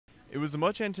It was a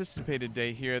much anticipated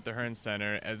day here at the Hearn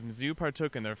Center as Mizzou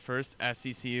partook in their first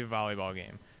SEC volleyball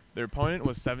game. Their opponent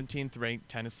was 17th ranked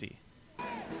Tennessee.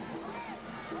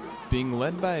 Being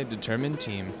led by a determined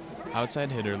team,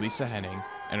 outside hitter Lisa Henning,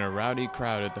 and a rowdy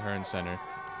crowd at the Hearn Center,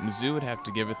 Mizzou would have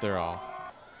to give it their all.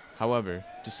 However,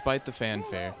 despite the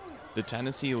fanfare, the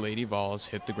Tennessee Lady Vols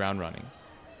hit the ground running.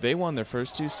 They won their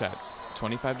first two sets,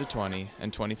 25-20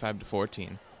 and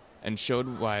 25-14, and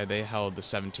showed why they held the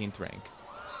 17th rank.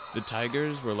 The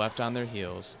Tigers were left on their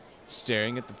heels,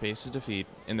 staring at the face of defeat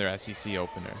in their SEC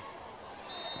opener.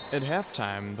 At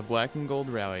halftime, the black and gold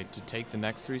rallied to take the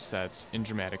next three sets in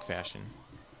dramatic fashion.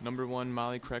 Number 1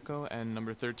 Molly Kreco and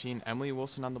number 13 Emily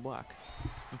Wilson on the block.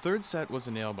 The third set was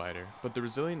a nail-biter, but the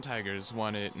resilient Tigers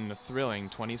won it in a thrilling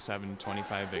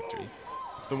 27-25 victory.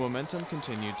 The momentum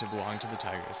continued to belong to the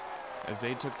Tigers, as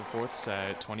they took the fourth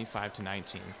set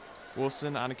 25-19,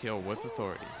 Wilson on a kill with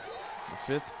authority. The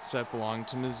fifth set belonged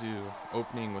to Mizzou,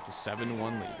 opening with a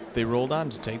 7-1 lead. They rolled on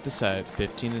to take the set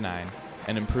 15-9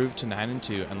 and improved to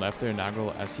 9-2 and left their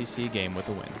inaugural SEC game with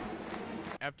a win.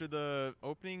 After the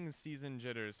opening season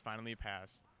jitters finally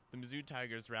passed, the Mizzou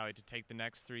Tigers rallied to take the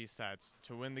next three sets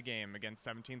to win the game against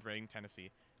 17th ranked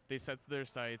Tennessee. They set their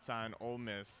sights on Ole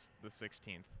Miss the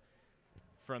 16th.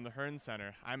 From the Hearn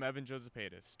Center, I'm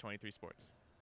Jouzapaitis, 23 Sports.